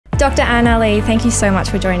Dr. Anna Lee, thank you so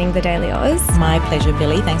much for joining the Daily Oz. My pleasure,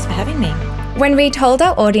 Billi. Thanks for having me. When we told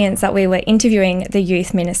our audience that we were interviewing the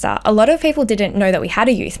youth minister, a lot of people didn't know that we had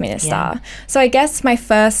a youth minister. Yeah. So I guess my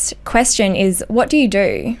first question is, what do you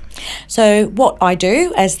do? So what I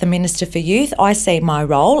do as the Minister for Youth, I see my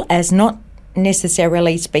role as not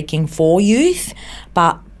necessarily speaking for youth,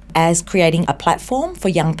 but as creating a platform for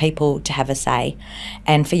young people to have a say,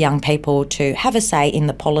 and for young people to have a say in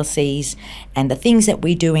the policies and the things that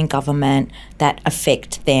we do in government that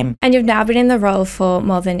affect them. And you've now been in the role for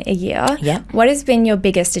more than a year. Yeah. What has been your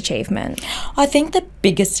biggest achievement? I think the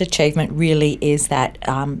biggest achievement really is that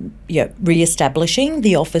re-establishing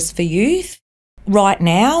the Office for Youth. Right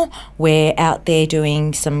now, we're out there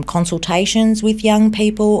doing some consultations with young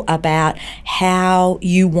people about how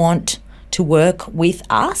you want to work with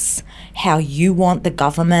us, how you want the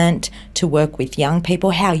government to work with young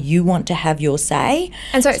people, how you want to have your say.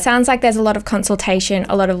 And so it sounds like there's a lot of consultation,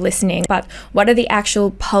 a lot of listening, but what are the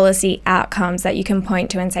actual policy outcomes that you can point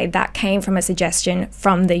to and say that came from a suggestion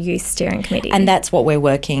from the Youth Steering Committee? And that's what we're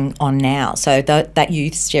working on now. So that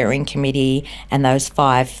Youth Steering Committee and those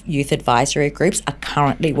 5 youth advisory groups are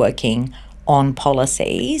currently working on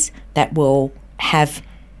policies that will have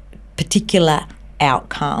particular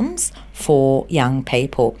outcomes for young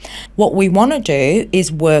people. What we want to do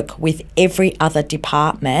is work with every other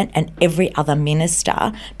department and every other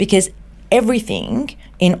minister, because everything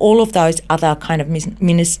in all of those other kind of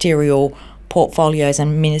ministerial portfolios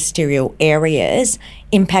and ministerial areas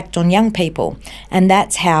impact on young people. And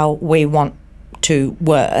that's how we want to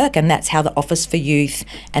work, and that's how the Office for Youth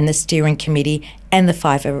and the Steering Committee and the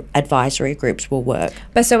 5 advisory groups will work.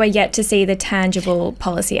 But so we're yet to see the tangible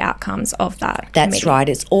policy outcomes of that. That's committee. right.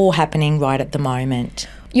 It's all happening right at the moment.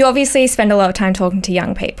 You obviously spend a lot of time talking to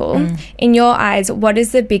young people. In your eyes, what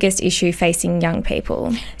is the biggest issue facing young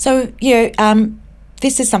people? So,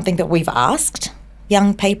 this is something that we've asked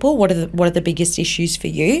young people, what are the biggest issues for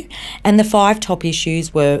you? And the 5 top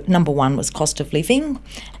issues were, number 1 was cost of living.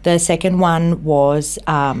 The second one was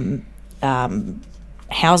housing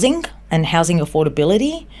and housing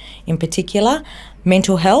affordability in particular,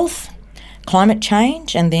 mental health, climate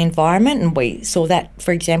change and the environment, and we saw that,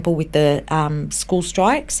 for example, with the school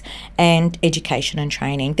strikes, and education and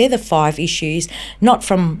training. They're the 5 issues, not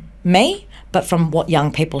from me, but from what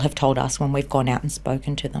young people have told us when we've gone out and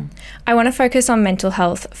spoken to them. I want to focus on mental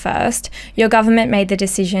health first. Your government made the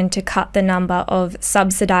decision to cut the number of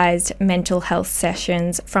subsidised mental health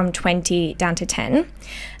sessions from 20 down to 10.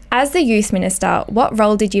 As the Youth Minister, what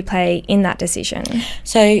role did you play in that decision?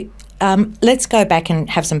 So let's go back and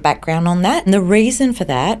have some background on that. And the reason for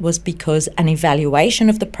that was because an evaluation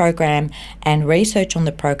of the program and research on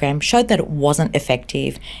the program showed that it wasn't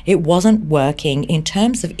effective. It wasn't working in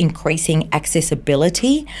terms of increasing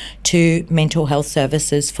accessibility to mental health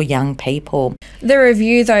services for young people. The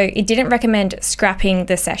review, though, it didn't recommend scrapping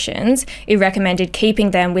the sessions. It recommended keeping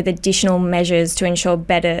them with additional measures to ensure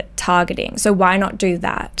better targeting. So why not do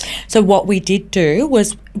that? So what we did do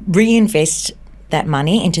was reinvest that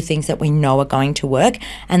money into things that we know are going to work,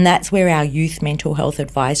 and that's where our Youth Mental Health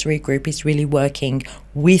Advisory Group is really working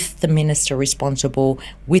with the minister responsible,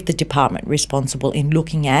 with the department responsible, in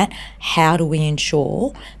looking at how do we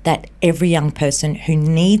ensure that every young person who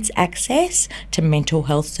needs access to mental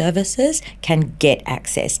health services can get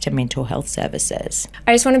access to mental health services.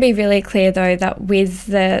 I just want to be really clear, though, that with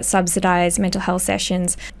the subsidised mental health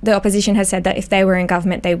sessions, the opposition has said that if they were in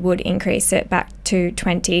government, they would increase it back to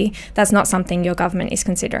 20. That's not something your government is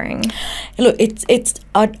considering. Look,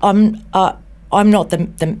 I'm not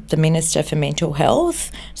the Minister for Mental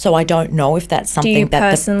Health, so I don't know if that's something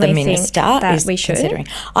that the Minister is considering.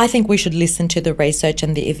 I think we should listen to the research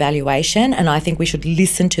and the evaluation, and I think we should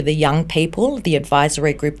listen to the young people, the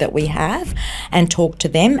advisory group that we have, and talk to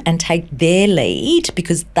them and take their lead,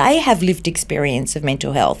 because they have lived experience of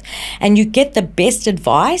mental health. And you get the best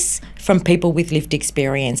advice from people with lived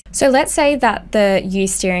experience. So let's say that the Youth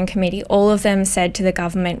Steering Committee, all of them said to the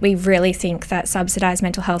government, we really think that subsidised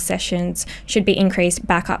mental health sessions should be increased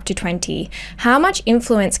back up to 20. How much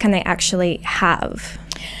influence can they actually have?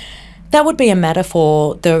 That would be a matter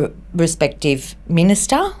for the respective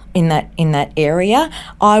minister in that area.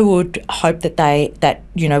 I would hope that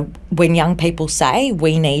when young people say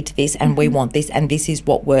we need this and we want this and this is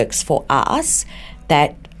what works for us,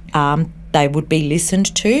 that they would be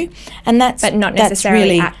listened to, and but not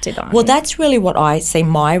necessarily acted on. Well, that's really what I see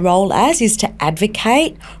my role as, is to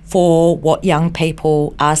advocate for what young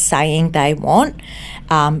people are saying they want.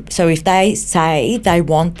 So if they say they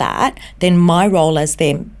want that, then my role as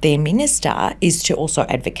their minister is to also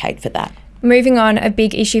advocate for that. Moving on, a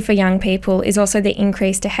big issue for young people is also the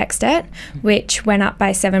increase to HECS debt, which went up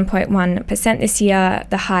by 7.1% this year,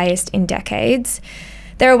 the highest in decades.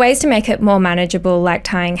 There are ways to make it more manageable, like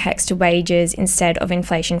tying HECS to wages instead of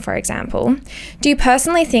inflation, for example. Do you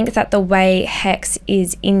personally think that the way HECS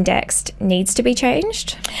is indexed needs to be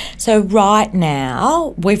changed? So right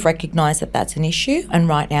now, we've recognised that that's an issue, and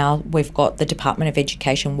right now we've got the Department of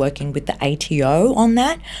Education working with the ATO on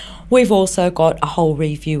that. We've also got a whole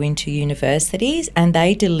review into universities, and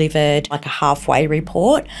they delivered like a halfway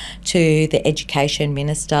report to the Education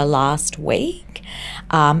Minister last week.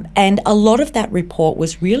 And a lot of that report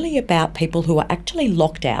was really about people who are actually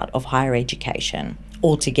locked out of higher education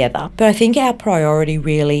altogether. But I think our priority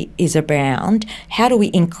really is around how do we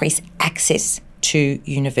increase access to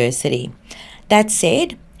university. That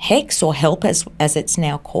said, HECS, or HELP as it's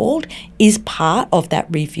now called, is part of that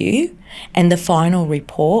review, and the final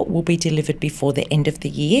report will be delivered before the end of the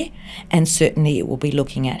year, and certainly it will be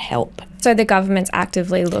looking at HELP. So the government's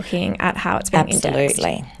actively looking at how it's being indexed.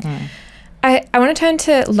 Absolutely. I want to turn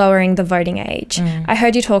to lowering the voting age. I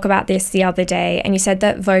heard you talk about this the other day, and you said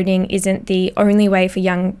that voting isn't the only way for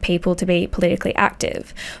young people to be politically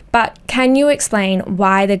active. But can you explain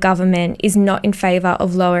why the government is not in favour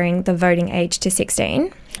of lowering the voting age to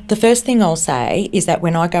 16? The first thing I'll say is that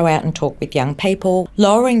when I go out and talk with young people,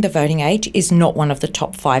 lowering the voting age is not one of the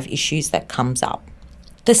top 5 issues that comes up.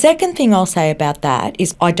 The second thing I'll say about that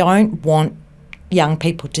is I don't want young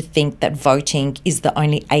people to think that voting is the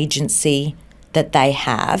only agency that they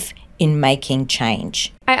have in making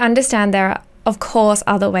change. I understand there are, of course,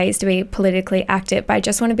 other ways to be politically active, but I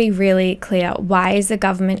just want to be really clear. Why is the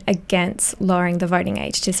government against lowering the voting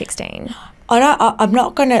age to 16?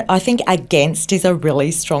 I think against is a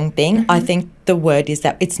really strong thing. I think the word is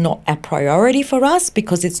that it's not a priority for us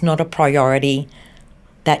because it's not a priority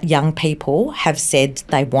that young people have said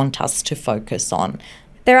they want us to focus on.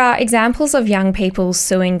 There are examples of young people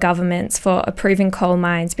suing governments for approving coal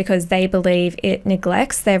mines because they believe it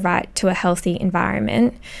neglects their right to a healthy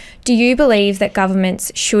environment. Do you believe that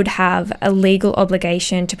governments should have a legal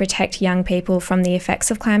obligation to protect young people from the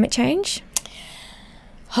effects of climate change?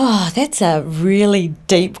 Oh, that's a really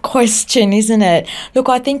deep question, isn't it? Look,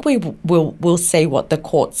 I think we'll see what the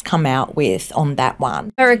courts come out with on that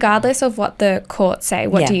one. But regardless of what the courts say,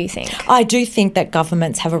 what do you think? I do think that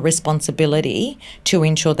governments have a responsibility to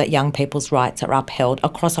ensure that young people's rights are upheld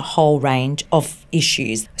across a whole range of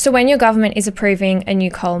issues. So when your government is approving a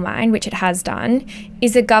new coal mine, which it has done,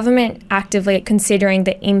 is the government actively considering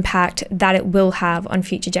the impact that it will have on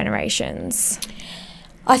future generations?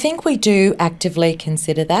 I think we do actively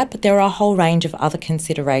consider that, but there are a whole range of other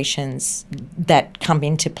considerations that come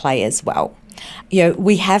into play as well. You know,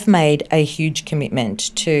 we have made a huge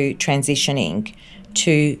commitment to transitioning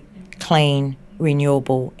to clean,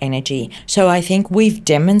 renewable energy. So I think we've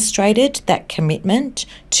demonstrated that commitment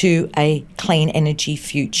to a clean energy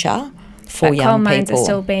future for young people. Coal mines are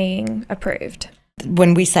still being approved.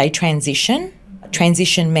 When we say transition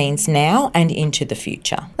means now and into the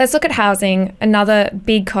future. Let's look at housing, another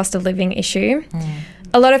big cost of living issue.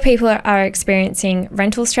 A lot of people are experiencing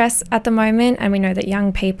rental stress at the moment, and we know that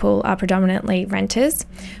young people are predominantly renters.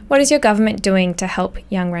 What is your government doing to help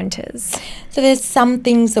young renters? So there's some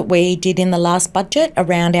things that we did in the last budget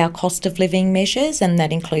around our cost of living measures, and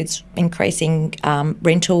that includes increasing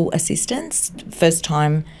rental assistance, first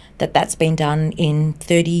time that's been done in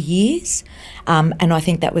 30 years. And I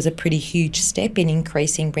think that was a pretty huge step in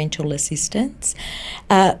increasing rental assistance.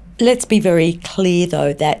 Let's be very clear,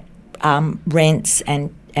 though, that rents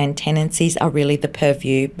and tenancies are really the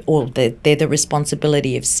purview, or they're the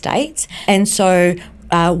responsibility of states. And so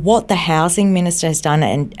what the Housing Minister has done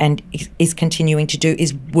and is continuing to do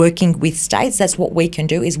is working with states. That's what we can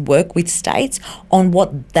do, is work with states on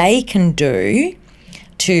what they can do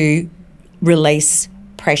to release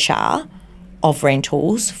pressure of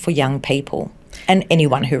rentals for young people and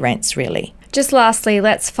anyone who rents, really. Just lastly,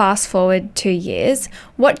 let's fast forward 2 years.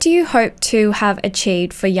 What do you hope to have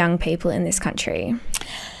achieved for young people in this country?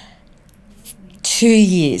 2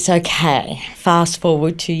 years, okay. Fast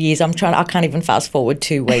forward 2 years. I can't even fast forward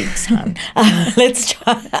 2 weeks, hon. Let's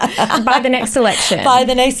try. By the next election. By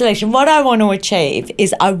the next election. What I want to achieve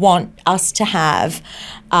is I want us to have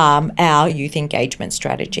our youth engagement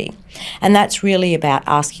strategy. And that's really about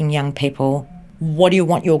asking young people, what do you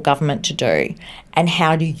want your government to do? And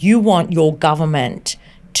how do you want your government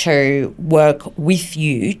to work with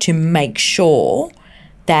you to make sure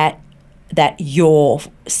that you're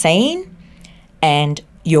seen and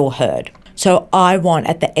you're heard? So I want,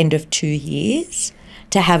 at the end of 2 years,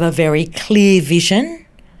 to have a very clear vision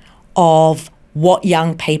of what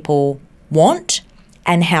young people want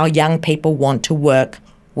and how young people want to work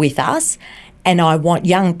with us. And I want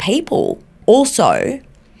young people also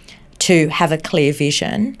to have a clear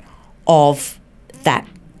vision of that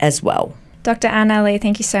as well. Dr. Anna Lee,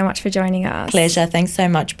 thank you so much for joining us. Pleasure. Thanks so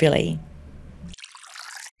much, Billi.